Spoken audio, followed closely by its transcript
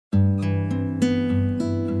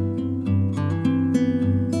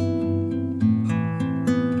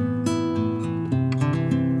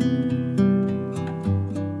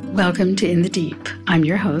Welcome to In the Deep. I'm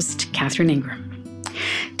your host, Catherine Ingram.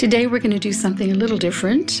 Today we're going to do something a little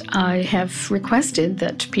different. I have requested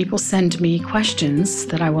that people send me questions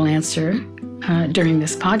that I will answer during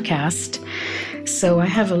this podcast. So I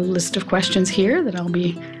have a list of questions here that I'll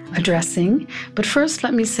be addressing. But first,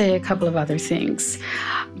 let me say a couple of other things.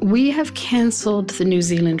 We have canceled the New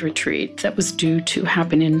Zealand retreat that was due to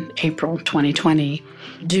happen in April 2020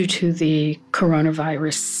 due to the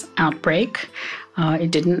coronavirus outbreak.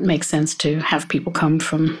 It didn't make sense to have people come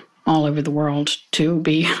from all over the world to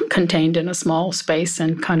be contained in a small space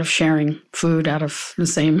and kind of sharing food out of the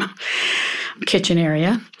same kitchen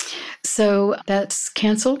area. So that's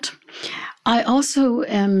canceled. I also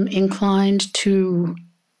am inclined to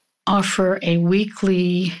offer a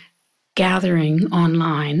weekly gathering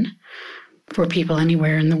online for people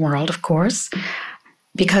anywhere in the world, of course,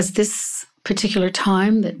 because this particular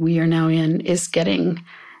time that we are now in is getting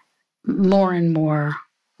more and more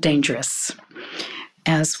dangerous,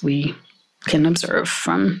 as we can observe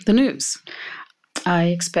from the news. I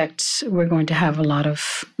expect we're going to have a lot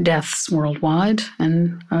of deaths worldwide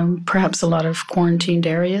and perhaps a lot of quarantined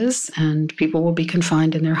areas, and people will be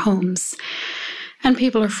confined in their homes. And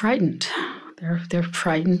people are frightened. They're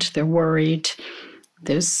frightened. They're worried.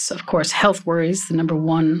 There's, of course, health worries. The number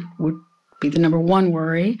one would be the number one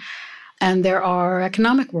worry. And there are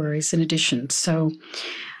economic worries in addition. So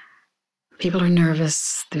people are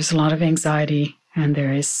nervous. There's a lot of anxiety, and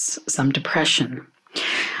there is some depression.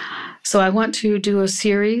 So I want to do a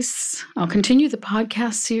series. I'll continue the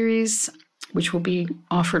podcast series, which will be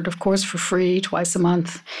offered, of course, for free twice a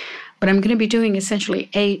month. But I'm going to be doing essentially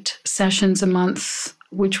 8 sessions a month,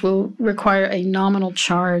 which will require a nominal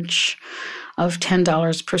charge of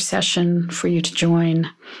 $10 per session for you to join.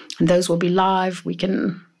 And those will be live. We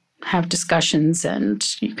can have discussions, and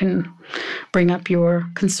you can bring up your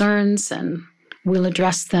concerns, and we'll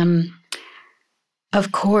address them,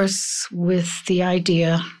 of course, with the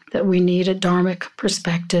idea that we need a dharmic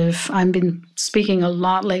perspective. I've been speaking a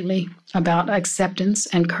lot lately about acceptance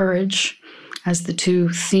and courage as the 2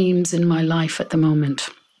 themes in my life at the moment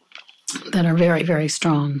that are very, very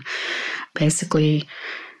strong. Basically,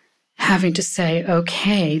 having to say,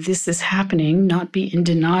 okay, this is happening, not be in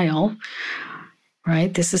denial,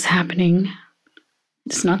 right? This is happening.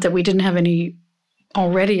 It's not that we didn't have any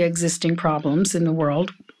already existing problems in the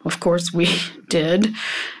world. Of course, we did.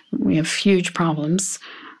 We have huge problems.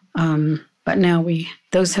 But now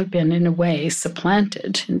those have been, in a way,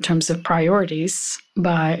 supplanted in terms of priorities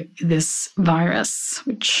by this virus,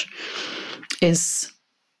 which is,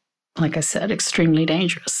 like I said, extremely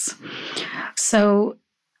dangerous. So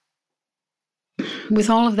with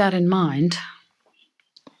all of that in mind,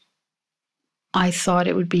 I thought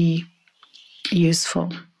it would be useful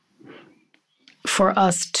for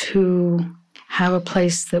us to have a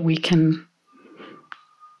place that we can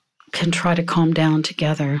try to calm down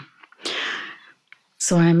together.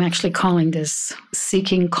 So I'm actually calling this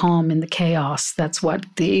Seeking Calm in the Chaos. That's what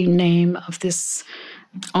the name of this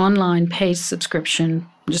online paid subscription.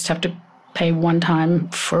 You just have to pay one time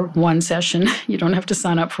for one session. You don't have to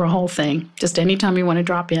sign up for a whole thing. Just anytime you want to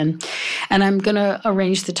drop in. And I'm going to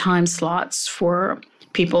arrange the time slots for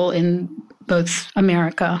people in both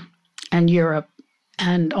America and Europe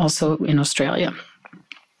and also in Australia,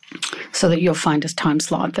 so that you'll find a time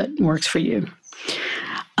slot that works for you.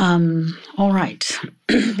 All right,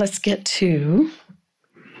 let's get to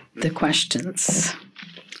the questions.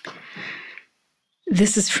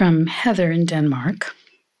 This is from Heather in Denmark.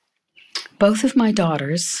 Both of my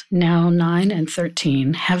daughters, now 9 and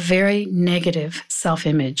 13, have very negative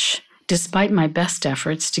self-image, despite my best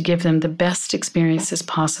efforts to give them the best experiences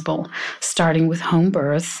possible, starting with home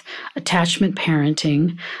birth, attachment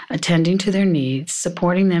parenting, attending to their needs,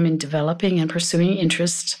 supporting them in developing and pursuing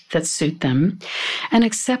interests that suit them, and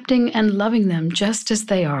accepting and loving them just as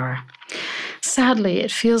they are. Sadly,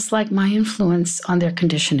 it feels like my influence on their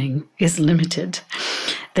conditioning is limited.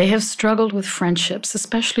 They have struggled with friendships,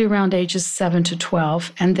 especially around ages 7 to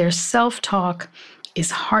 12, and their self-talk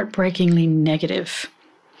is heartbreakingly negative,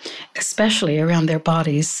 especially around their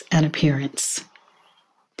bodies and appearance.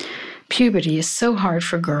 Puberty is so hard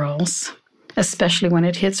for girls, especially when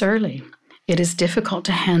it hits early. It is difficult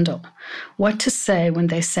to handle what to say when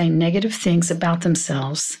they say negative things about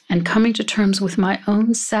themselves, and coming to terms with my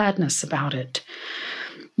own sadness about it.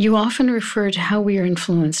 You often refer to how we are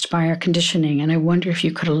influenced by our conditioning, and I wonder if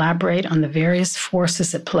you could elaborate on the various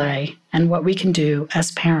forces at play and what we can do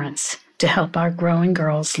as parents to help our growing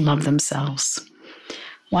girls love themselves.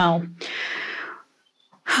 Wow.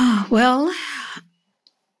 Well,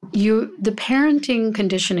 the parenting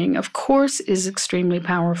conditioning, of course, is extremely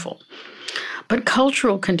powerful. But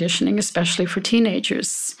cultural conditioning, especially for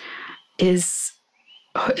teenagers, is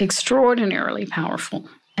extraordinarily powerful.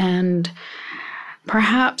 And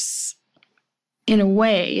perhaps, in a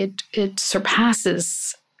way, it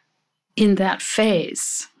surpasses in that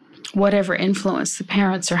phase whatever influence the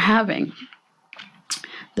parents are having.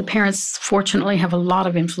 The parents, fortunately, have a lot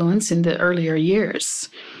of influence in the earlier years.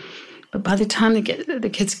 But by the time the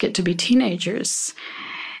kids get to be teenagers,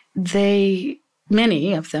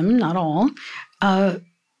 many of them, not all,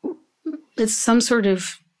 it's some sort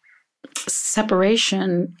of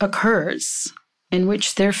separation occurs in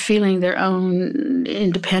which they're feeling their own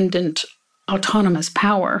independent, autonomous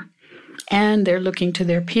power, and they're looking to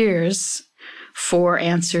their peers for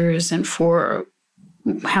answers and for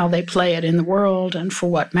how they play it in the world and for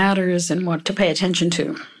what matters and what to pay attention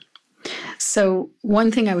to. So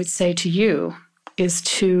one thing I would say to you is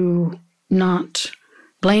to not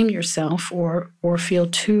blame yourself or feel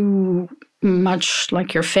too much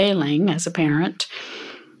like you're failing as a parent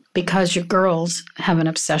because your girls have an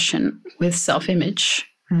obsession with self-image.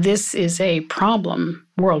 This is a problem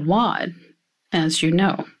worldwide, as you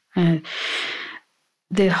know.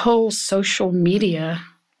 The whole social media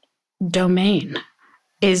domain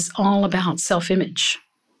is all about self-image.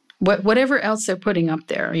 Whatever else they're putting up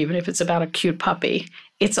there, even if it's about a cute puppy,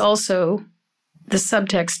 it's also, the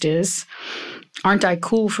subtext is, aren't I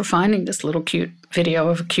cool for finding this little cute video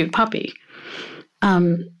of a cute puppy?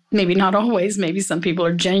 Maybe not always. Maybe some people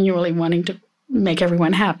are genuinely wanting to make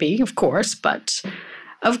everyone happy, of course, but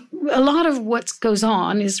a lot of what goes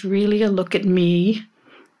on is really a look at me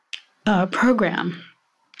program,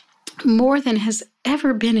 more than has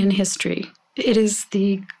ever been in history. It is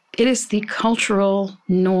the cultural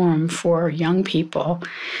norm for young people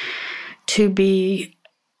to be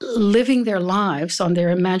living their lives on their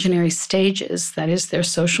imaginary stages, that is, their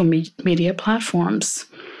social media platforms.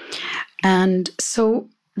 And so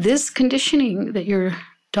this conditioning that your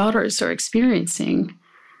daughters are experiencing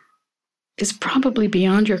is probably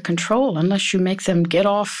beyond your control unless you make them get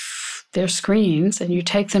off their screens and you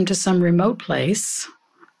take them to some remote place,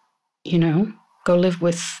 go live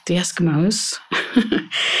with the Eskimos.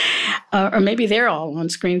 Or maybe they're all on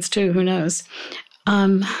screens too, who knows.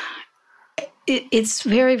 It's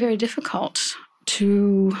very, very difficult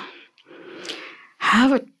to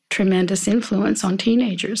have a tremendous influence on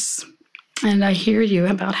teenagers. And I hear you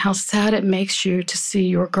about how sad it makes you to see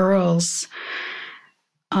your girls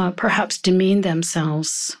perhaps demean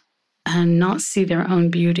themselves and not see their own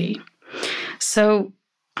beauty. So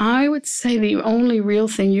I would say the only real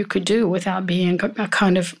thing you could do without being a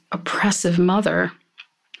kind of oppressive mother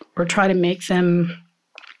or try to make them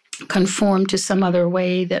conform to some other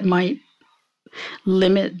way that might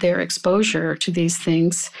limit their exposure to these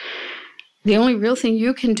things, the only real thing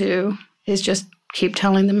you can do is just keep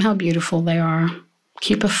telling them how beautiful they are,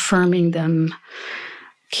 keep affirming them,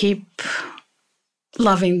 keep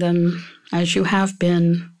loving them as you have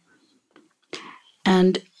been.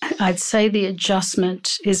 And I'd say the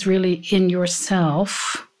adjustment is really in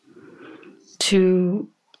yourself to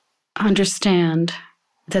understand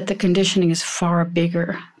that the conditioning is far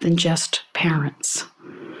bigger than just parents.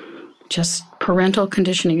 Just parental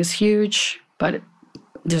conditioning is huge, but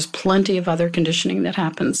there's plenty of other conditioning that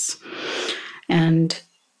happens. And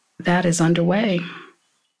that is underway.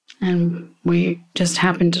 And we just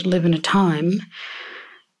happen to live in a time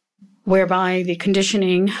whereby the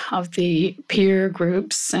conditioning of the peer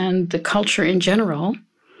groups and the culture in general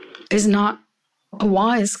is not a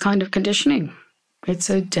wise kind of conditioning. It's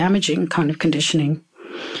a damaging kind of conditioning.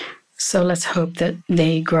 So let's hope that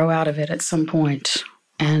they grow out of it at some point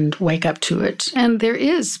and wake up to it. And there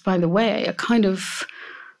is, by the way, a kind of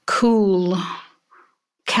cool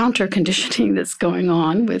counter-conditioning that's going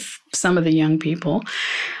on with some of the young people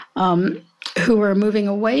who are moving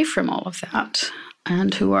away from all of that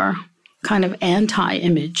and who are kind of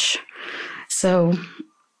anti-image. So,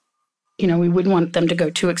 we wouldn't want them to go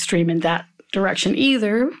too extreme in that direction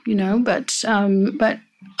either, but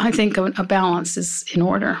I think a balance is in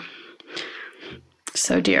order.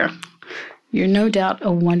 So, dear, you're no doubt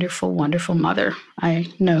a wonderful, wonderful mother.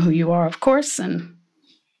 I know who you are, of course, and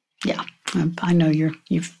yeah, I know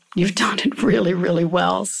you've done it really, really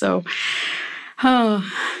well. So,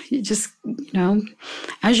 you just,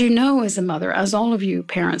 as you know, as a mother, as all of you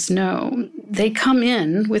parents know, they come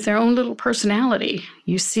in with their own little personality.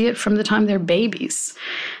 You see it from the time they're babies.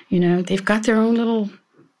 They've got their own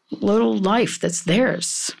little life that's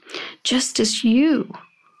theirs. Just as you,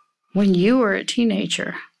 when you were a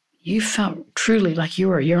teenager, you felt truly like you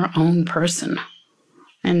were your own person.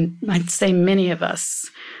 And I'd say many of us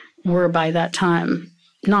were by that time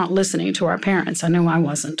not listening to our parents. I know I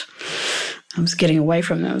wasn't. I was getting away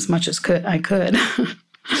from them as much as I could.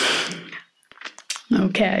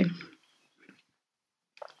 Okay.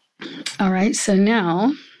 All right, so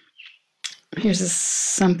now here's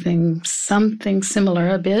something similar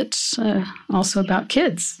a bit, also about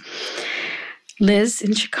kids. Liz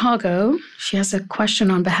in Chicago, she has a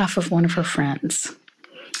question on behalf of one of her friends.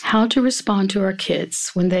 How to respond to our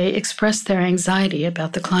kids when they express their anxiety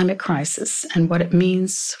about the climate crisis and what it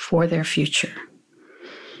means for their future.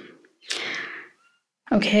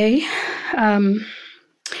 Okay.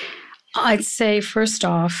 I'd say, first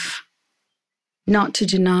off, not to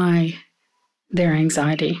deny their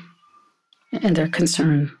anxiety and their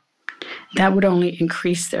concern. That would only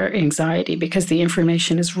increase their anxiety because the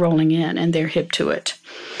information is rolling in and they're hip to it.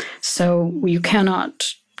 So you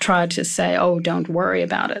cannot try to say, oh, don't worry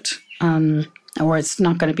about it, or it's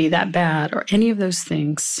not going to be that bad, or any of those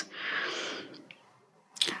things.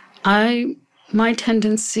 My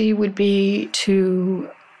tendency would be to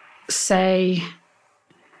say,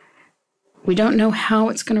 we don't know how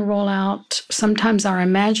it's going to roll out. Sometimes our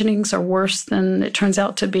imaginings are worse than it turns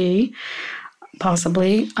out to be,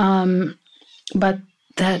 possibly, but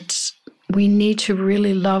that we need to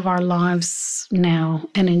really love our lives now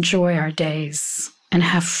and enjoy our days and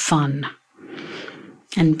have fun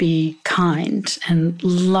and be kind and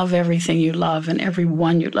love everything you love and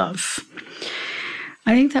everyone you love.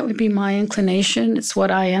 I think that would be my inclination. It's what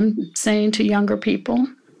I am saying to younger people.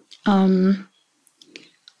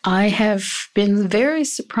 I have been very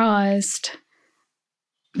surprised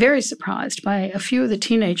by a few of the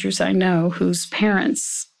teenagers I know whose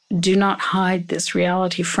parents do not hide this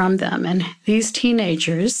reality from them. And these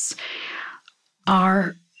teenagers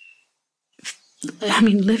are,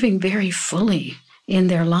 living very fully in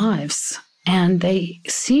their lives. And they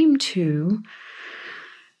seem to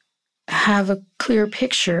have a clear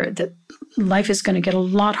picture that life is going to get a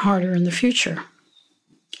lot harder in the future.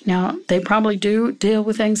 Now, they probably do deal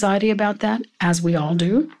with anxiety about that, as we all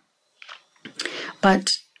do,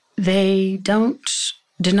 but they don't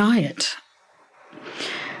deny it.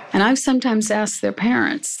 And I've sometimes asked their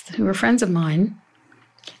parents, who are friends of mine,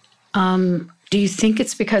 do you think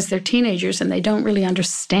it's because they're teenagers and they don't really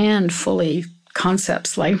understand fully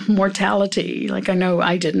concepts like mortality? Like, I know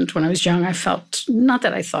I didn't when I was young. I felt, not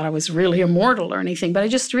that I thought I was really immortal or anything, but I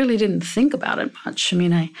just really didn't think about it much.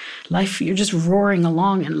 Life, you're just roaring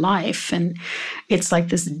along in life, and it's like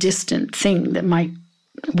this distant thing that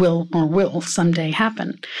will someday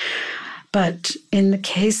happen. But in the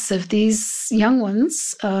case of these young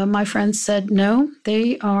ones, my friends said, no,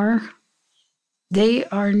 they are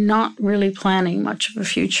not really planning much of a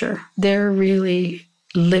future. They're really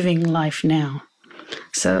living life now.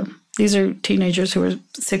 So these are teenagers who are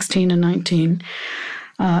 16 and 19.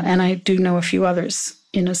 And I do know a few others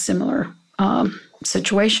in a similar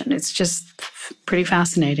situation. It's just pretty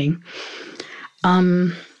fascinating.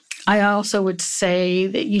 I also would say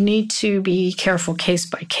that you need to be careful case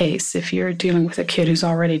by case. If you're dealing with a kid who's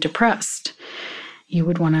already depressed, you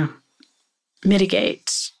would want to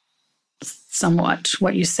mitigate somewhat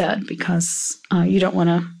what you said, because you don't want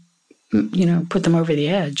to, put them over the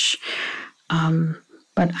edge.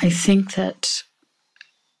 But I think that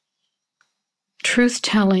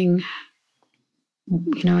truth-telling,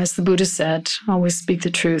 as the Buddha said, always speak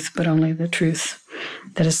the truth, but only the truth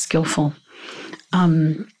that is skillful.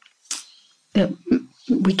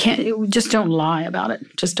 We just don't lie about it.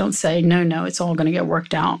 Just don't say, no, it's all going to get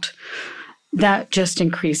worked out. That just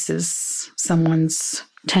increases someone's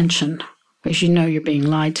tension, because you're being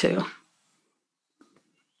lied to.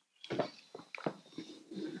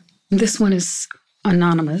 This one is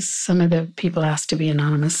anonymous. Some of the people asked to be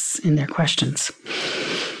anonymous in their questions.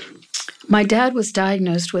 My dad was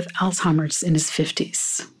diagnosed with Alzheimer's in his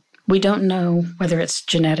 50s. We don't know whether it's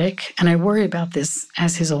genetic, and I worry about this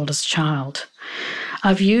as his oldest child.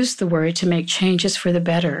 I've used the worry to make changes for the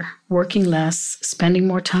better, working less, spending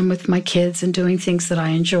more time with my kids, and doing things that I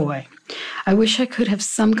enjoy. I wish I could have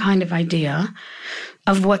some kind of idea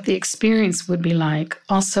of what the experience would be like,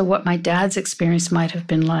 also what my dad's experience might have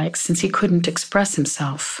been like, since he couldn't express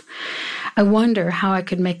himself. I wonder how I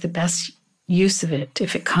could make the best use of it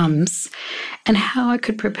if it comes, and how I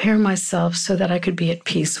could prepare myself so that I could be at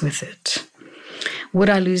peace with it. Would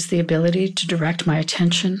I lose the ability to direct my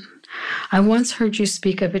attention? I once heard you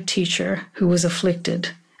speak of a teacher who was afflicted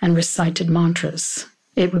and recited mantras.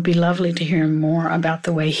 It would be lovely to hear more about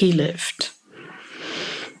the way he lived.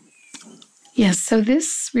 Yes, so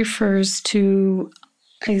this refers to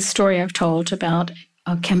a story I've told about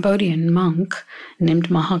a Cambodian monk named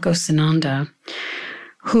Mahagosananda,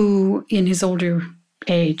 who in his older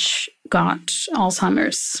age got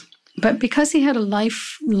Alzheimer's. But because he had a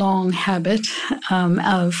lifelong habit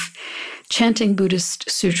of chanting Buddhist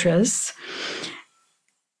sutras,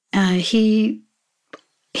 he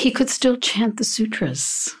could still chant the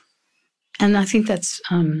sutras. And I think that's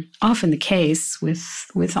often the case with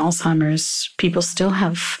Alzheimer's. People still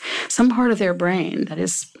have some part of their brain that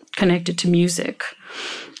is connected to music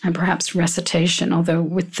and perhaps recitation, although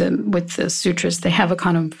with the sutras, they have a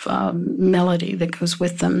kind of melody that goes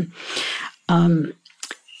with them.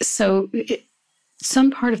 So some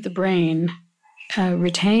part of the brain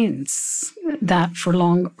retains that for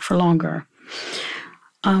longer.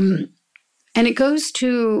 And it goes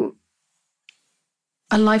to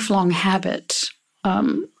a lifelong habit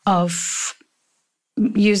of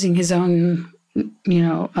using his own,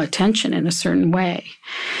 attention in a certain way.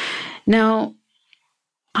 Now,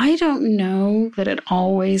 I don't know that it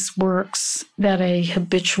always works, that a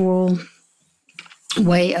habitual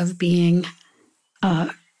way of being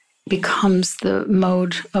becomes the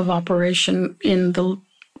mode of operation in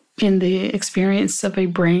the experience of a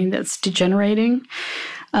brain that's degenerating.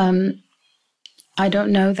 I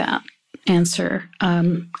don't know that answer.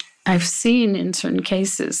 I've seen in certain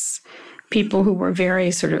cases people who were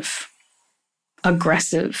very sort of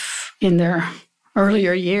aggressive in their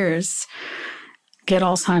earlier years get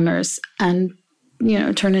Alzheimer's and,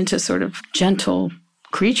 turn into sort of gentle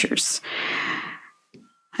creatures.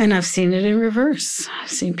 And I've seen it in reverse. I've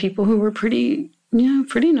seen people who were pretty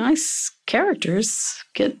nice characters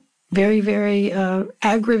get very, very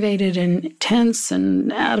aggravated and tense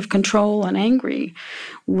and out of control and angry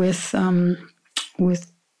with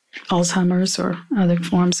Alzheimer's or other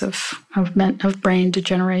forms of brain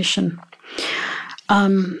degeneration.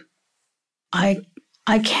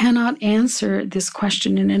 I cannot answer this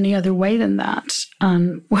question in any other way than that.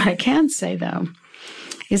 What I can say, though,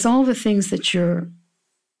 is all the things that you're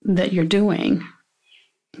doing,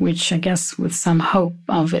 which I guess with some hope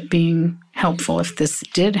of it being helpful if this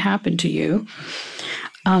did happen to you,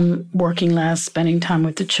 working less, spending time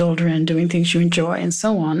with the children, doing things you enjoy, and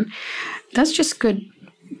so on, that's just good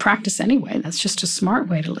practice anyway. That's just a smart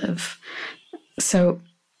way to live. So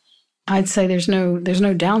I'd say there's no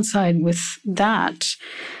downside with that.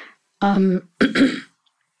 And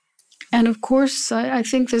of course, I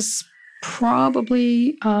think this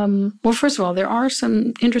probably, well, first of all, there are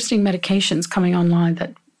some interesting medications coming online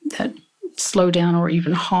that slow down or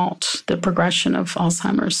even halt the progression of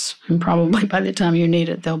Alzheimer's. And probably by the time you need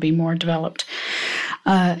it, they'll be more developed.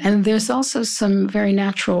 And there's also some very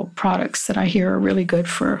natural products that I hear are really good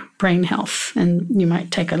for brain health, and you might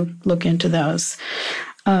take a look into those.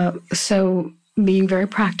 So being very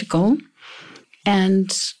practical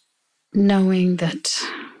and knowing that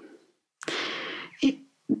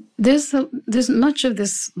there's much of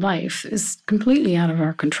this life is completely out of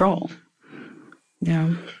our control.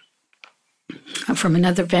 From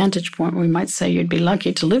another vantage point, we might say you'd be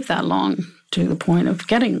lucky to live that long to the point of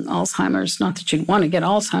getting Alzheimer's. Not that you'd want to get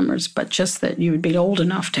Alzheimer's, but just that you would be old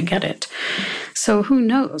enough to get it. So who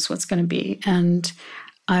knows what's going to be? And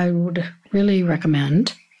I would really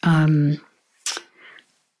recommend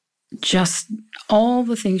just all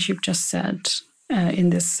the things you've just said in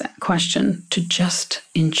this question, to just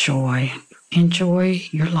enjoy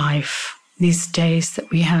your life, these days that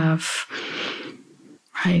we have,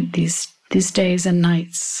 right? These days and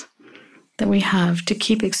nights that we have to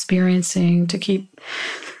keep experiencing, to keep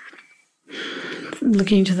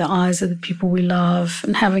looking into the eyes of the people we love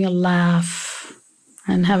and having a laugh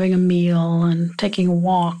and having a meal and taking a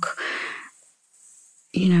walk.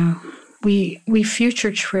 We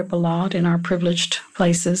future trip a lot in our privileged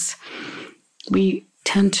places. We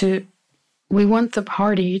want the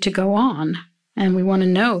party to go on, and we want to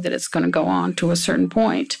know that it's going to go on to a certain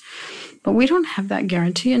point. But we don't have that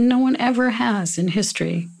guarantee, and no one ever has in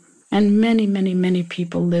history. And many, many, many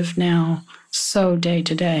people live now so day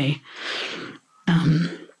to day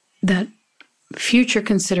that future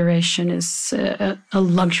consideration is a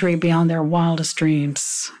luxury beyond their wildest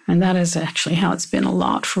dreams. And that is actually how it's been a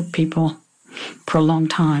lot for people for a long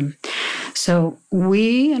time. So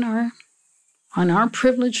we in our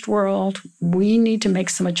privileged world, we need to make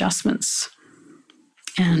some adjustments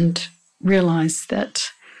and realize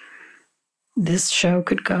that this show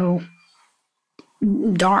could go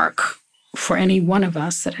dark for any one of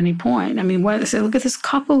us at any point. I mean, look at this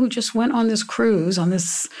couple who just went on this cruise, on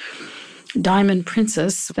this Diamond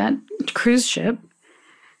Princess, that cruise ship.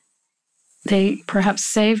 They perhaps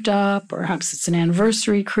saved up, perhaps it's an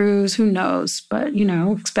anniversary cruise, who knows? But,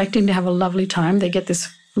 expecting to have a lovely time, they get this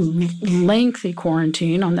lengthy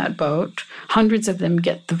quarantine on that boat. Hundreds of them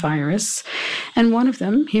get the virus. And one of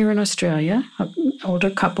them, here in Australia, an older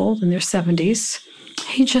couple in their 70s,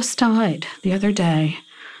 He just died the other day,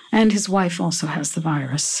 and his wife also has the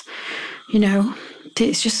virus. You know,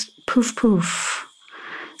 it's just poof, poof.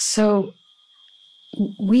 So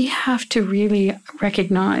we have to really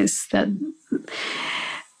recognize that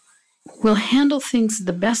we'll handle things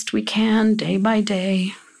the best we can day by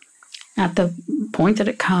day at the point that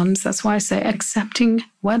it comes. That's why I say accepting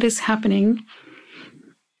what is happening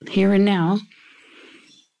here and now,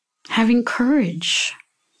 having courage.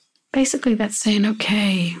 Basically, that's saying,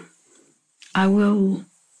 okay, I will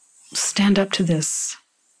stand up to this,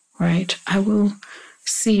 right? I will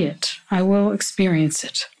see it. I will experience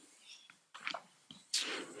it.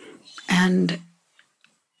 And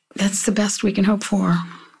that's the best we can hope for.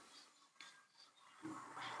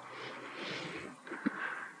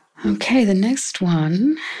 Okay, the next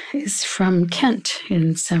one is from Kent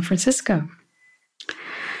in San Francisco.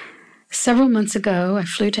 Several months ago, I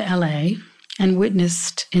flew to LA and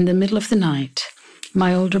witnessed in the middle of the night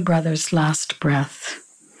my older brother's last breath.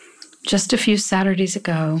 Just a few Saturdays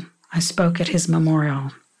ago, I spoke at his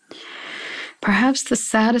memorial. Perhaps the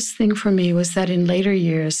saddest thing for me was that in later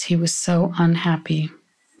years, he was so unhappy.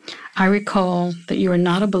 I recall that you are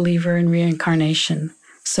not a believer in reincarnation,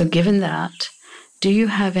 so given that, do you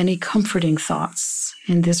have any comforting thoughts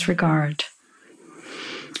in this regard?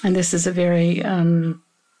 And this is a very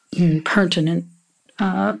pertinent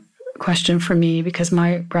question for me because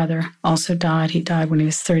my brother also died. He died when he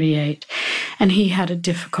was 38. And he had a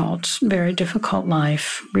difficult, very difficult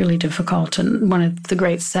life, really difficult. And one of the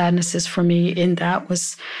great sadnesses for me in that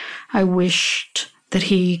was I wished that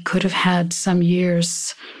he could have had some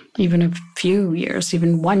years, even a few years,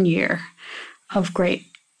 even 1 year of great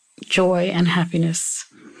joy and happiness.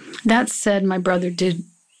 That said, my brother did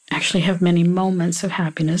actually have many moments of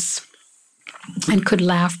happiness and could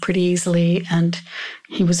laugh pretty easily, and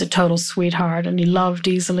he was a total sweetheart, and he loved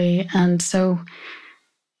easily, and so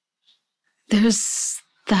there's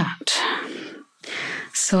that.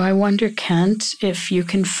 So I wonder, Kent, if you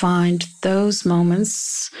can find those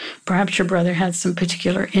moments. Perhaps your brother had some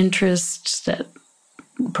particular interests that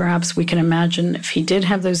perhaps we can imagine if he did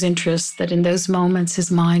have those interests, that in those moments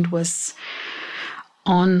his mind was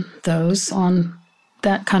on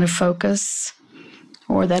that kind of focus,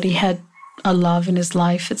 or that he had a love in his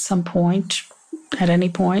life at some point, at any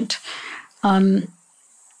point. And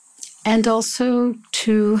also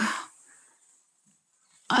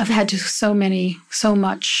I've had to, so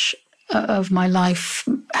much of my life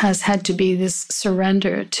has had to be this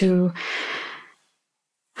surrender to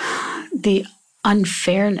the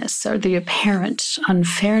unfairness or the apparent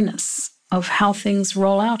unfairness of how things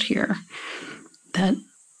roll out here. That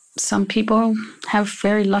some people have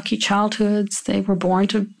very lucky childhoods. They were born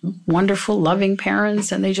to wonderful, loving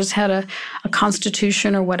parents, and they just had a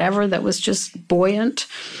constitution or whatever that was just buoyant.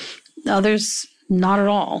 Others, not at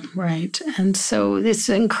all, right? And so it's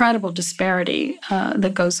an incredible disparity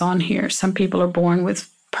that goes on here. Some people are born with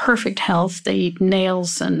perfect health. They eat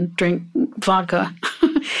nails and drink vodka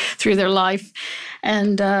through their life.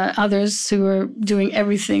 And others who are doing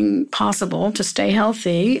everything possible to stay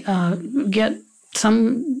healthy get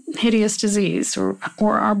some hideous disease or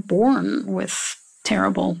are born with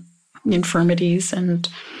terrible infirmities and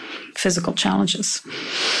physical challenges.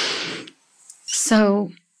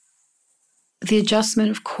 So the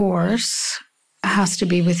adjustment, of course, has to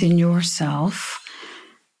be within yourself.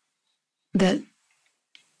 That,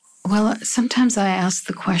 well, sometimes I ask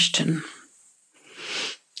the question,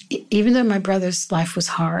 even though my brother's life was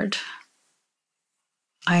hard,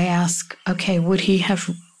 I ask, okay, would he have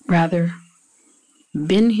rather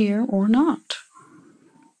been here or not?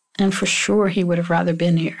 And for sure, he would have rather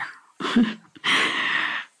been here.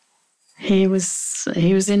 He was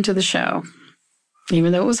into the show,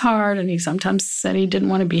 even though it was hard, and he sometimes said he didn't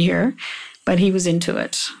want to be here, but he was into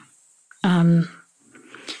it. And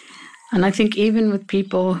I think even with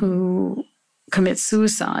people who commit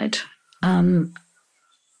suicide,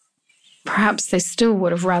 perhaps they still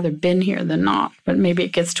would have rather been here than not, but maybe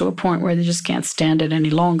it gets to a point where they just can't stand it any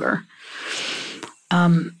longer.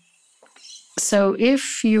 So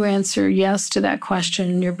if you answer yes to that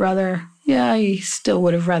question, your brother, yeah, he still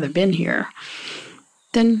would have rather been here,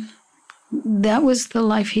 then that was the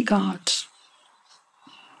life he got.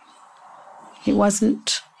 It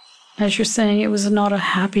wasn't, as you're saying, it was not a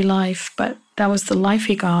happy life, but that was the life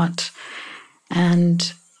he got.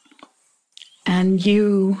 And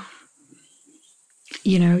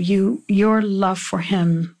your love for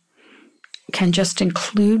him can just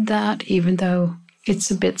include that, even though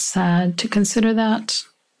it's a bit sad to consider that.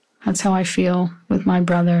 That's how I feel with my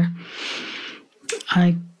brother.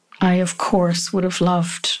 I of course, would have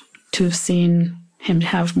loved to have seen him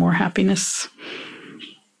have more happiness.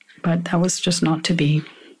 but that was just not to be.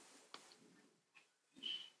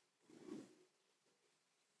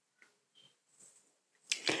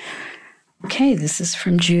 Okay, this is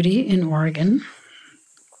from Judy in Oregon.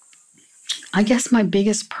 I guess my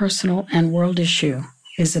biggest personal and world issue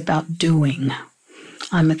is about doing.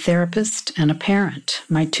 I'm a therapist and a parent,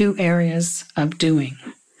 my two areas of doing.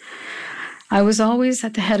 I was always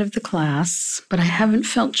at the head of the class, but I haven't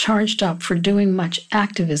felt charged up for doing much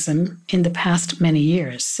activism in the past many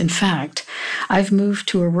years. In fact, I've moved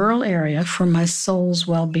to a rural area for my soul's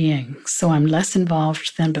well-being, so I'm less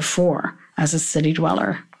involved than before as a city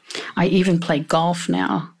dweller. I even play golf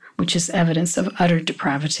now, which is evidence of utter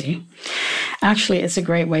depravity. Actually, it's a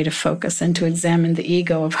great way to focus and to examine the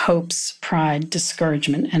ego of hopes, pride,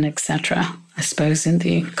 discouragement, and etc. I suppose in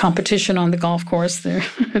the competition on the golf course, there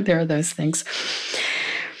are those things.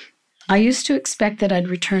 I used to expect that I'd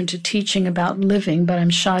return to teaching about living, but I'm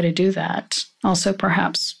shy to do that. Also,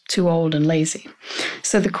 perhaps too old and lazy.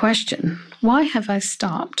 So the question, why have I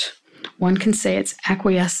stopped? One can say it's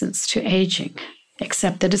acquiescence to aging,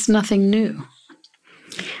 except that it's nothing new.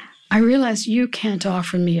 I realize you can't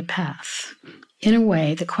offer me a path. In a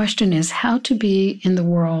way, the question is how to be in the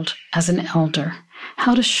world as an elder,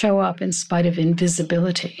 how to show up in spite of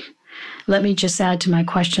invisibility. Let me just add to my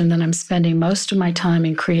question that I'm spending most of my time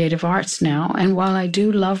in creative arts now, and while I do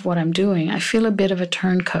love what I'm doing, I feel a bit of a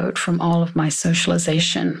turncoat from all of my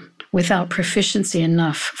socialization, without proficiency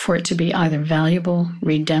enough for it to be either valuable,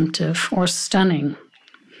 redemptive, or stunning.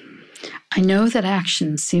 I know that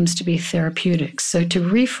action seems to be therapeutic, so to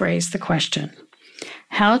rephrase the question,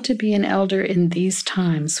 how to be an elder in these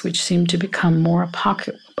times which seem to become more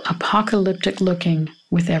apocalyptic looking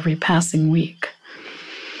with every passing week.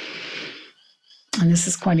 And this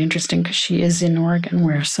is quite interesting because she is in Oregon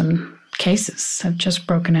where some cases have just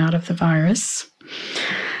broken out of the virus.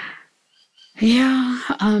 Yeah.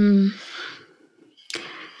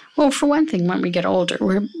 Well, for one thing, when we get older,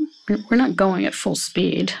 we're not going at full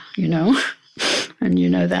speed, and you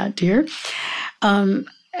know that, dear.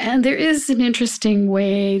 And there is an interesting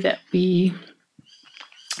way that we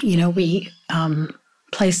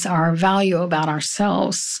place our value about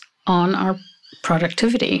ourselves on our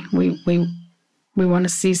productivity. We want to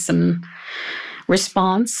see some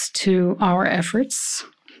response to our efforts.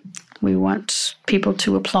 We want people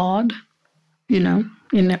to applaud, in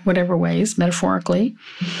whatever ways, metaphorically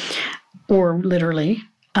or literally.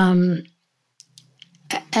 And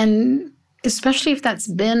especially if that's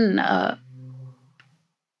been a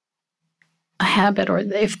habit, or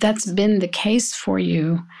if that's been the case for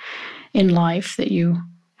you in life, that you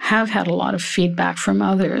have had a lot of feedback from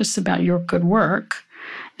others about your good work,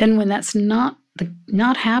 then when that's not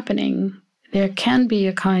happening, there can be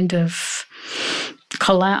a kind of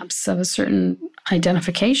collapse of a certain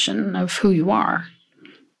identification of who you are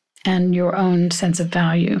and your own sense of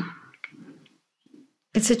value.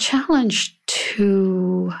 It's a challenge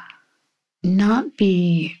to not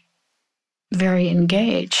be very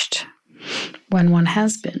engaged when one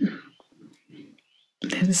has been.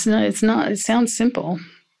 It sounds simple.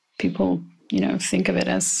 People, think of it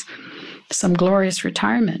as some glorious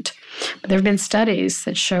retirement. But there have been studies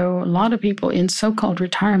that show a lot of people in so-called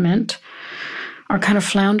retirement are kind of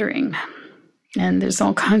floundering. And there's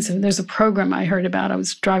a program I heard about. I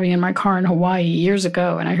was driving in my car in Hawaii years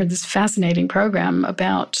ago, and I heard this fascinating program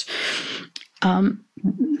about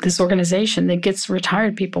this organization that gets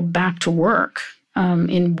retired people back to work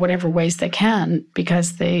in whatever ways they can,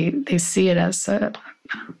 because they see it as a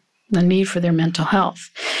need for their mental health.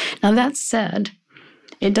 Now, that said,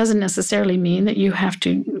 it doesn't necessarily mean that you have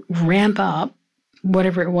to ramp up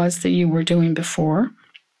whatever it was that you were doing before,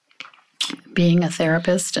 being a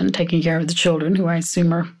therapist and taking care of the children, who I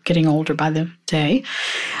assume are getting older by the day.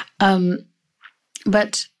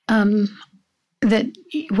 But that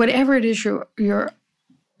whatever it is you're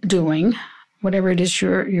doing, whatever it is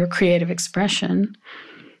your creative expression,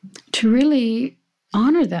 to really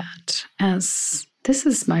honor that as this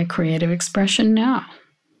is my creative expression now,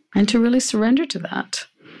 and to really surrender to that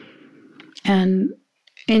and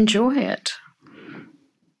enjoy it.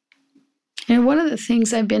 And one of the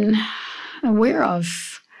things I've been aware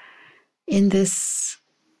of in this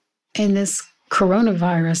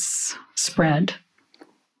coronavirus spread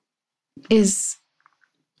is,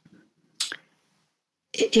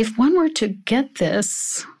 if one were to get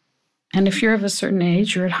this, and if you're of a certain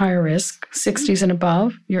age, you're at higher risk, 60s and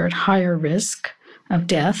above, you're at higher risk of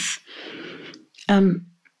death.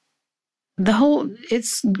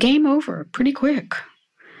 It's game over pretty quick.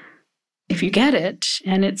 If you get it,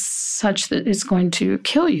 and it's such that it's going to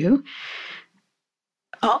kill you,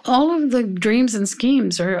 all of the dreams and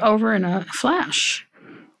schemes are over in a flash.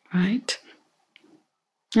 right?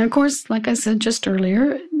 And of course, like I said just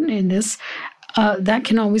earlier in this, that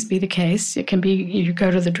can always be the case. It can be you go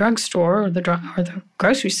to the drugstore or the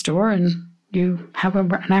grocery store and you have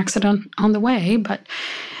an accident on the way. But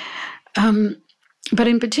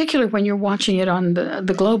in particular, when you're watching it on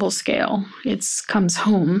the global scale, it comes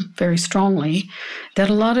home very strongly that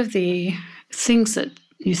a lot of the things that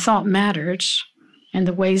you thought mattered and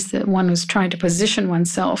the ways that one was trying to position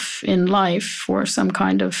oneself in life for some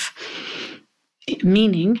kind of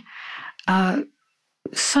meaning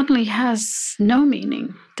suddenly has no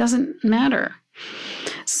meaning, doesn't matter.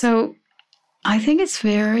 So I think it's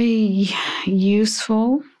very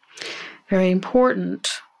useful, very important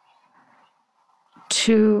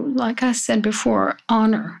to, like I said before,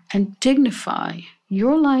 honor and dignify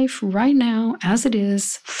your life right now as it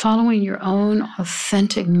is, following your own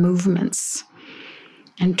authentic movements.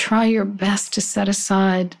 And try your best to set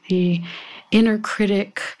aside the inner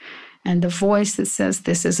critic and the voice that says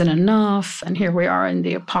this isn't enough, and here we are in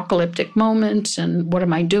the apocalyptic moment, and what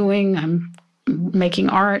am I doing? I'm making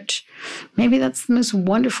art. Maybe that's the most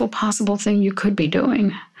wonderful possible thing you could be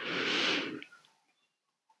doing.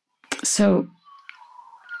 So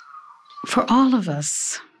for all of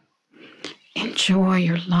us, enjoy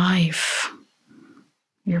your life,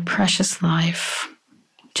 your precious life.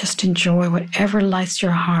 Just enjoy whatever lights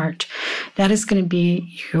your heart. That is going to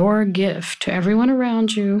be your gift to everyone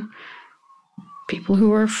around you. People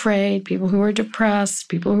who are afraid, people who are depressed,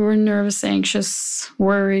 people who are nervous, anxious,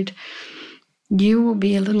 worried. You will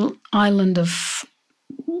be a little island of,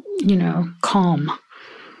 calm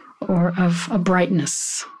or of a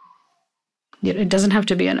brightness. It doesn't have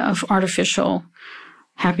to be of artificial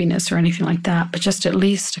happiness or anything like that, but just at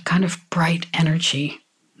least a kind of bright energy.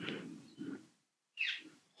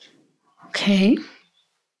 Okay.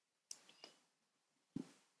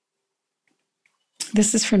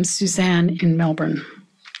 This is from Suzanne in Melbourne.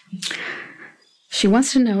 She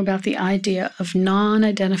wants to know about the idea of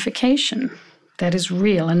non-identification that is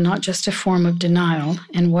real and not just a form of denial,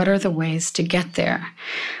 and what are the ways to get there?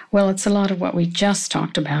 Well, it's a lot of what we just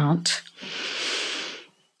talked about.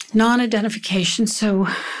 Non-identification, so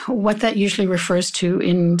what that usually refers to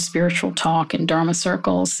in spiritual talk in Dharma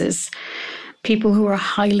circles is people who are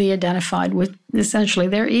highly identified with essentially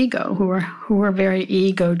their ego, who are very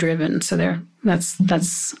ego-driven. So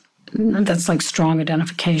that's like strong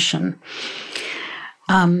identification.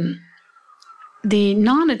 The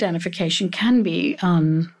non-identification can be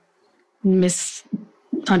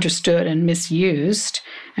misunderstood and misused,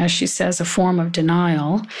 as she says, a form of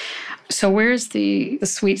denial. So where's the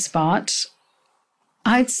sweet spot?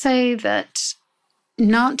 I'd say that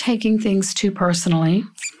not taking things too personally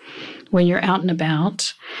when you're out and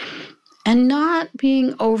about, and not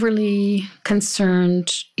being overly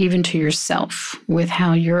concerned even to yourself with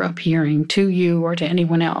how you're appearing to you or to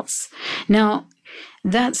anyone else. Now,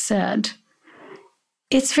 that said,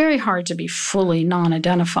 it's very hard to be fully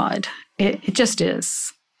non-identified. It just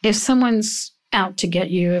is. If someone's out to get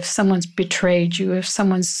you, if someone's betrayed you, if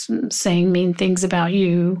someone's saying mean things about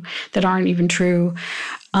you that aren't even true,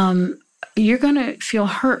 you're going to feel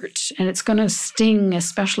hurt, and it's going to sting,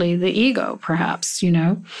 especially the ego, perhaps,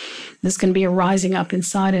 There's going to be a rising up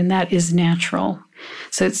inside, and that is natural.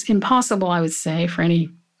 So it's impossible, I would say, for any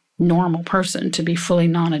normal person to be fully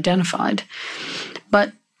non-identified.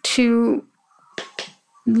 But to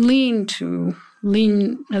lean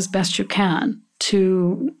as best you can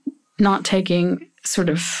to not taking sort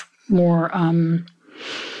of more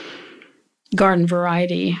garden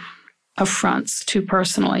variety affronts too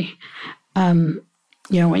personally.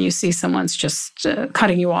 When you see someone's just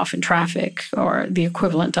cutting you off in traffic, or the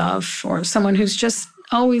equivalent of, or someone who's just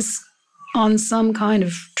always on some kind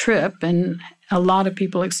of trip, and a lot of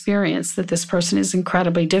people experience that this person is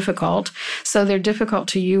incredibly difficult, so they're difficult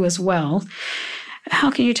to you as well. How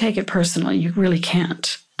can you take it personally? You really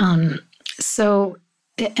can't. And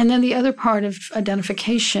then the other part of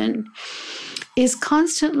identification is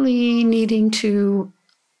constantly needing to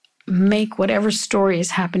make whatever story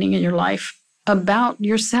is happening in your life about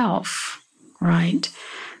yourself, right?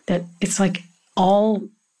 That it's like all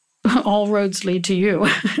roads lead to you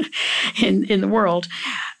in the world.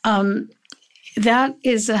 That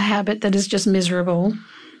is a habit that is just miserable.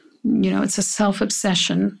 It's a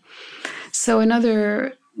self-obsession. So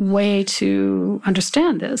another way to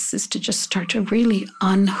understand this is to just start to really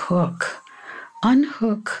unhook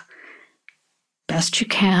best you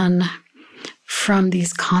can from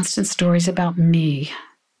these constant stories about me,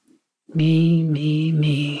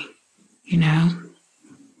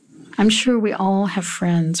 I'm sure we all have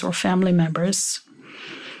friends or family members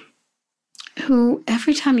who,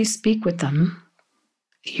 every time you speak with them,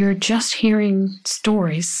 you're just hearing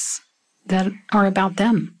stories that are about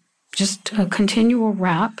them, just a continual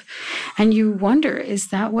rap. And you wonder, is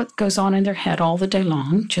that what goes on in their head all the day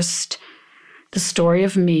long? Just the story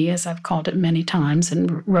of me, as I've called it many times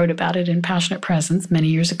and wrote about it in Passionate Presence many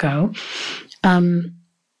years ago.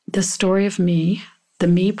 The story of me, the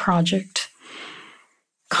me project,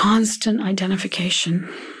 constant identification,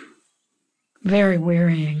 very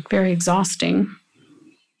wearying, very exhausting,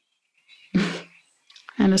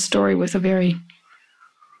 and a story with a very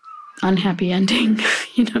unhappy ending,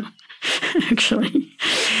 actually,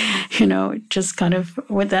 just kind of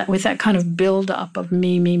with that kind of build-up of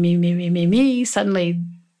me, suddenly,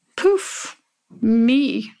 poof,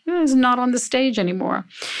 me is not on the stage anymore.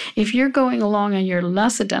 If you're going along and you're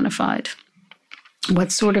less identified,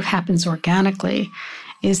 what sort of happens organically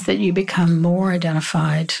is that you become more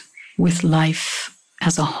identified with life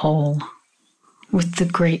as a whole, with the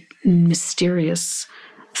great mysterious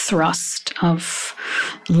thrust of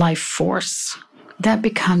life force. That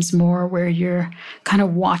becomes more where you're kind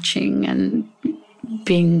of watching and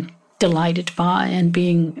being delighted by and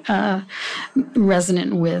being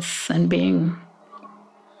resonant with and being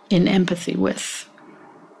in empathy with.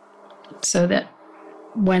 So that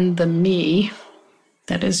when the me,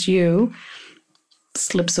 that is you,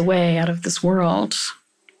 slips away out of this world,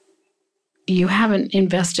 you haven't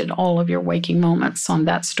invested all of your waking moments on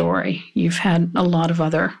that story. You've had a lot of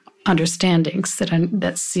other understandings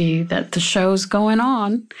that see that the show's going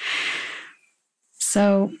on.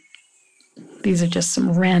 So these are just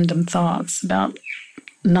some random thoughts about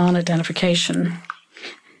non-identification.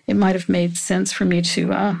 It might have made sense for me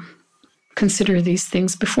to consider these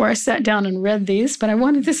things before I sat down and read these, but I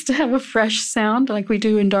wanted this to have a fresh sound like we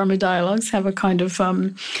do in Dharma Dialogues, have a kind of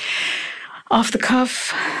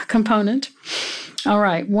off-the-cuff component. All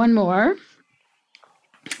right, one more.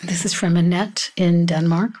 This is from Annette in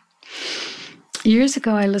Denmark. Years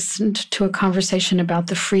ago, I listened to a conversation about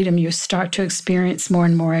the freedom you start to experience more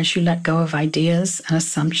and more as you let go of ideas and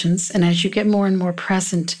assumptions, and as you get more and more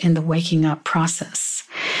present in the waking up process.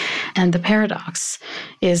 And the paradox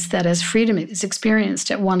is that as freedom is experienced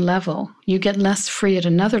at one level, you get less free at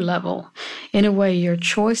another level. In a way, your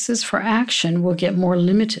choices for action will get more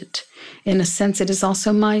limited. In a sense, it is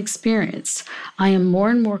also my experience. I am more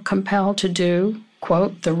and more compelled to do,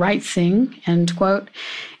 quote, the right thing, end quote,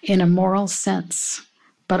 in a moral sense,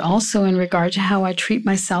 but also in regard to how I treat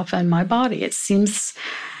myself and my body. It seems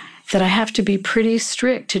that I have to be pretty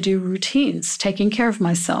strict to do routines, taking care of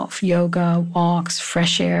myself, yoga, walks,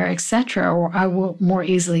 fresh air, etc., or I will more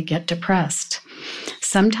easily get depressed.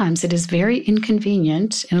 Sometimes it is very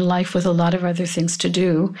inconvenient in a life with a lot of other things to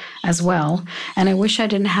do as well, and I wish I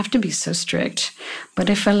didn't have to be so strict. But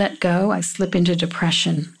if I let go, I slip into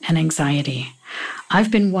depression and anxiety. I've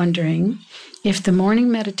been wondering if the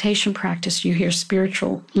morning meditation practice you hear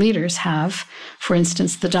spiritual leaders have, for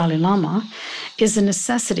instance, the Dalai Lama, is a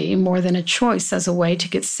necessity more than a choice as a way to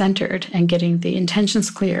get centered and getting the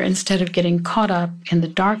intentions clear instead of getting caught up in the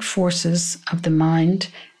dark forces of the mind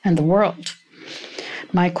and the world.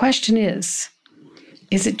 My question is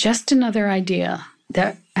it just another idea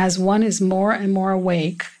that as one is more and more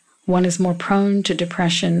awake, one is more prone to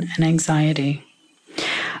depression and anxiety?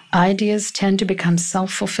 Ideas tend to become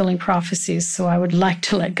self-fulfilling prophecies, so I would like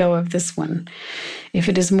to let go of this one. If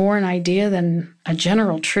it is more an idea than a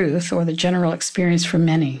general truth or the general experience for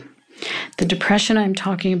many. The depression I'm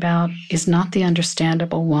talking about is not the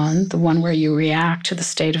understandable one, the one where you react to the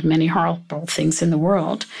state of many horrible things in the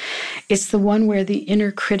world. It's the one where the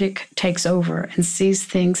inner critic takes over and sees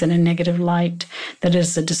things in a negative light that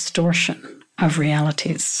is a distortion of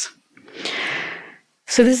realities.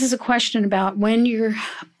 So this is a question about when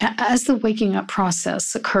as the waking up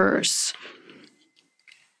process occurs,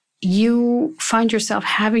 you find yourself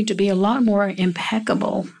having to be a lot more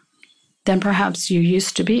impeccable than perhaps you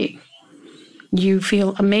used to be. You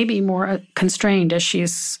feel maybe more constrained, as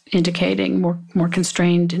she's indicating, more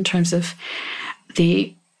constrained in terms of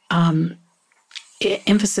the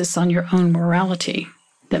emphasis on your own morality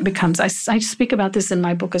that becomes, I speak about this in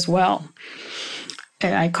my book as well.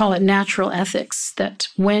 I call it natural ethics, that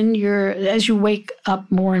as you wake up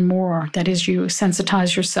more and more, that is, you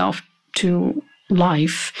sensitize yourself to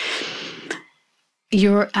life,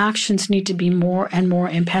 your actions need to be more and more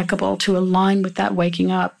impeccable to align with that waking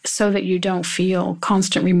up so that you don't feel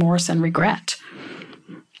constant remorse and regret.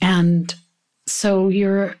 And so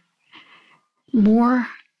you're more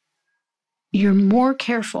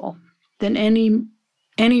careful than any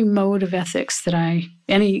mode of ethics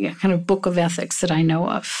any kind of book of ethics that I know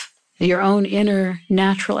of. Your own inner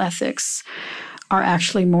natural ethics are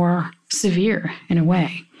actually more severe in a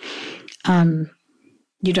way.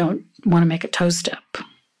 you don't want to make a toe step.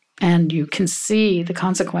 And you can see the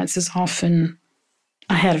consequences often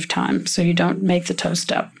ahead of time, so you don't make the toe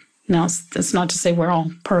step. Now, that's not to say we're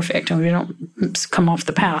all perfect and we don't come off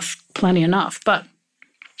the path plenty enough, but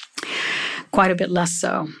quite a bit less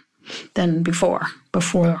so than before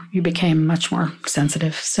you became much more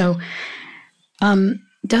sensitive. So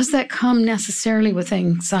does that come necessarily with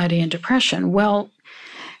anxiety and depression? Well,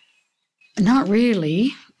 not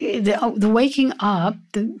really. The waking up,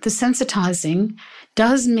 the sensitizing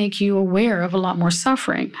does make you aware of a lot more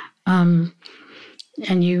suffering.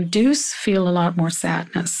 And you do feel a lot more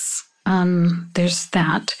sadness. There's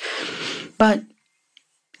that. But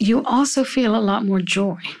you also feel a lot more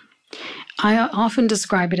joy. I often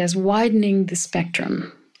describe it as widening the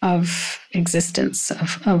spectrum of existence,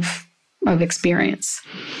 of experience.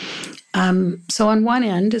 So on one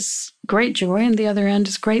end is great joy, and the other end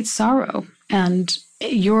is great sorrow. And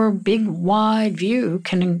your big, wide view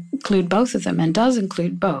can include both of them, and does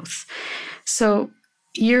include both. So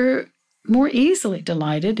you're more easily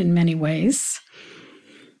delighted in many ways.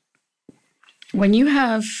 When you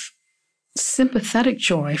have sympathetic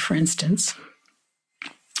joy, for instance,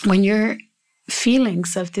 when your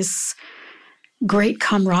feelings of this great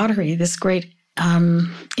camaraderie, this great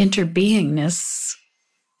interbeingness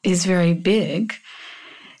is very big,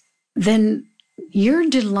 then you're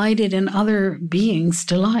delighted in other beings'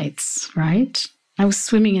 delights, right? I was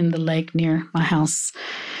swimming in the lake near my house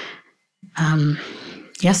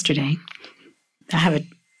yesterday.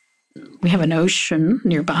 We have an ocean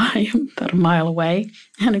nearby, about a mile away,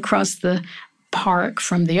 and across the park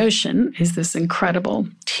from the ocean is this incredible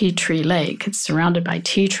tea tree lake. It's surrounded by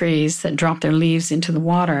tea trees that drop their leaves into the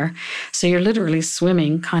water. So you're literally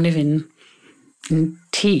swimming kind of in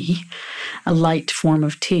tea, a light form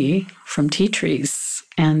of tea from tea trees.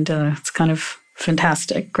 And it's kind of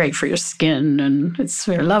fantastic, great for your skin, and it's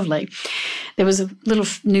very lovely. There was a little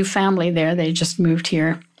new family there. They just moved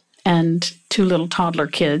here, and 2 little toddler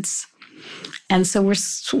kids. And so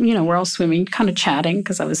we're all swimming, kind of chatting,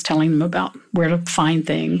 because I was telling them about where to find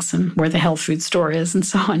things and where the health food store is and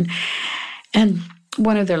so on. And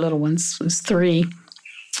one of their little ones was 3.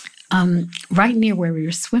 Right near where we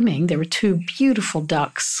were swimming, there were 2 beautiful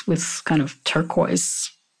ducks with kind of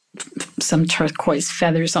some turquoise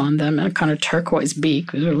feathers on them and a kind of turquoise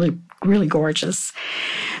beak. It was really, really gorgeous.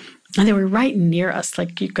 And they were right near us,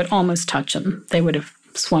 like you could almost touch them. They would have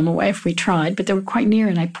swum away if we tried, but they were quite near.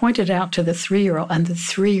 And I pointed out to the 3-year-old, and the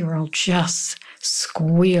 3-year-old just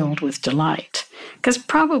squealed with delight, because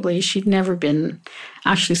probably she'd never been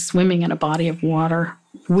actually swimming in a body of water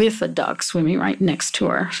with a duck swimming right next to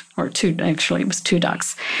her, or 2, actually it was 2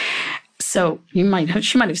 ducks. So she might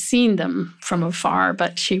have seen them from afar,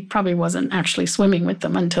 but she probably wasn't actually swimming with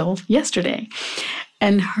them until yesterday.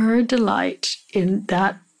 And her delight in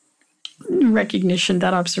that recognition,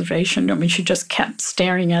 that observation, I mean, she just kept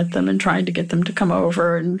staring at them and trying to get them to come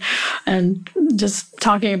over, and just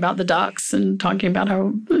talking about the ducks and talking about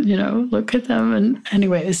how, look at them. And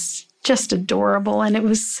anyway, it's just adorable. And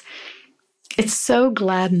it so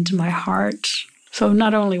gladdened my heart. So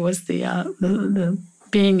not only was the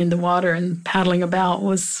being in the water and paddling about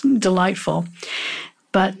was delightful,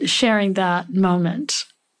 but sharing that moment.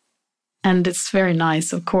 And it's very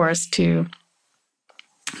nice, of course, to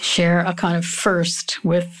share a kind of first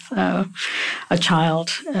with a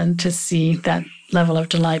child and to see that level of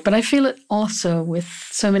delight. But I feel it also with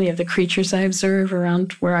so many of the creatures I observe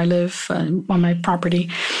around where I live on my property.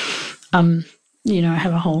 I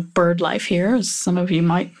have a whole bird life here, as some of you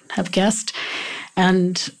might have guessed.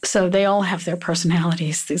 And so they all have their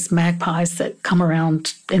personalities, these magpies that come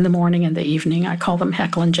around in the morning and the evening. I call them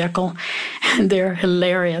Heckle and Jekyll, and they're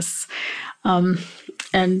hilarious.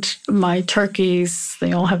 And my turkeys,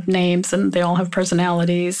 they all have names and they all have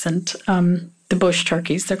personalities. And the bush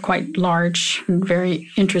turkeys, they're quite large and very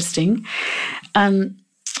interesting. I'm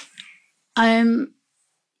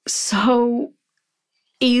so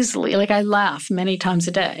easily, like I laugh many times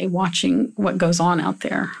a day watching what goes on out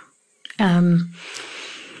there.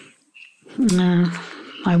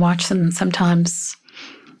 I watch them sometimes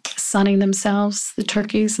sunning themselves, the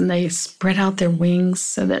turkeys, and they spread out their wings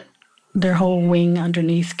so that their whole wing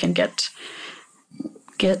underneath can get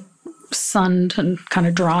sunned and kind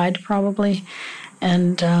of dried probably.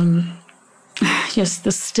 And just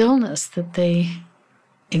the stillness that they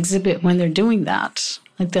exhibit when they're doing that.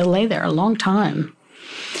 Like they'll lay there a long time.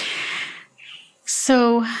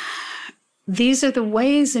 So these are the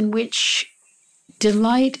ways in which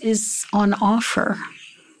delight is on offer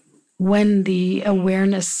when the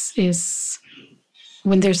awareness is,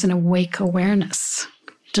 when there's an awake awareness.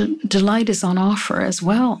 Delight is on offer as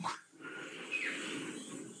well.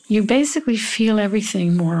 you basically feel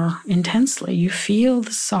everything more intensely. You feel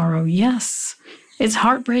the sorrow. Yes, it's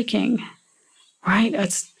heartbreaking, right?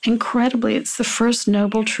 It's the first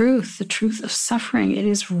noble truth, the truth of suffering. It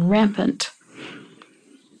is rampant.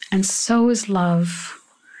 And so is love.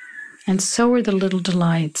 And so are the little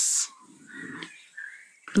delights.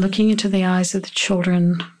 Looking into the eyes of the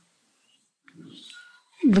children,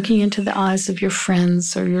 looking into the eyes of your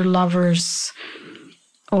friends or your lovers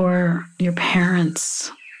or your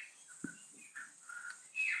parents,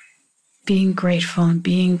 being grateful and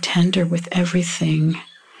being tender with everything.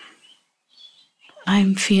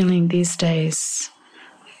 I'm feeling these days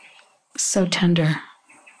so tender.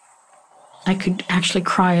 I could actually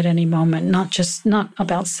cry at any moment, not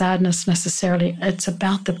about sadness necessarily. It's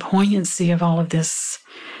about the poignancy of all of this.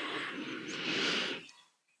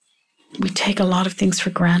 We take a lot of things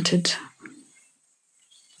for granted,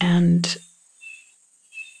 and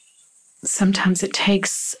sometimes it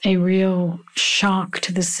takes a real shock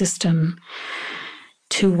to the system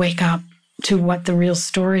to wake up to what the real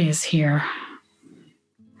story is here.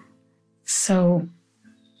 So,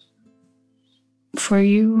 for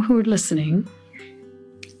you who are listening,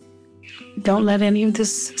 don't let any of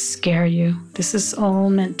this scare you. This is all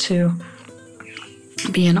meant to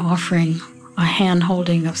be an offering, a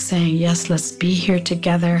hand-holding of saying, yes, let's be here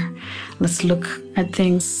together. Let's look at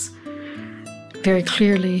things very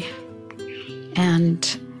clearly,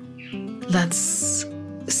 and let's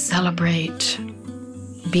celebrate,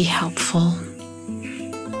 be helpful,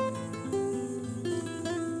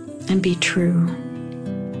 and be true.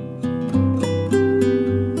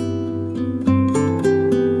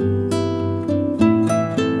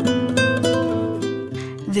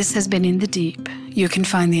 This has been In the Deep. You can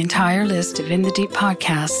find the entire list of In the Deep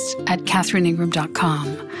podcasts at catherineingram.com,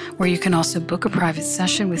 where you can also book a private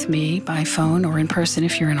session with me by phone or in person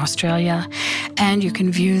if you're in Australia. And you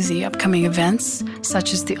can view the upcoming events,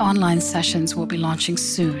 such as the online sessions we'll be launching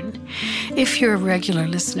soon. If you're a regular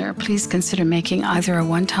listener, please consider making either a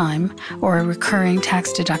one-time or a recurring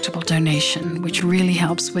tax-deductible donation, which really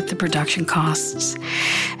helps with the production costs.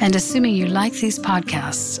 And assuming you like these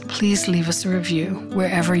podcasts, please leave us a review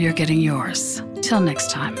wherever you're getting yours. Till next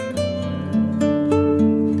time.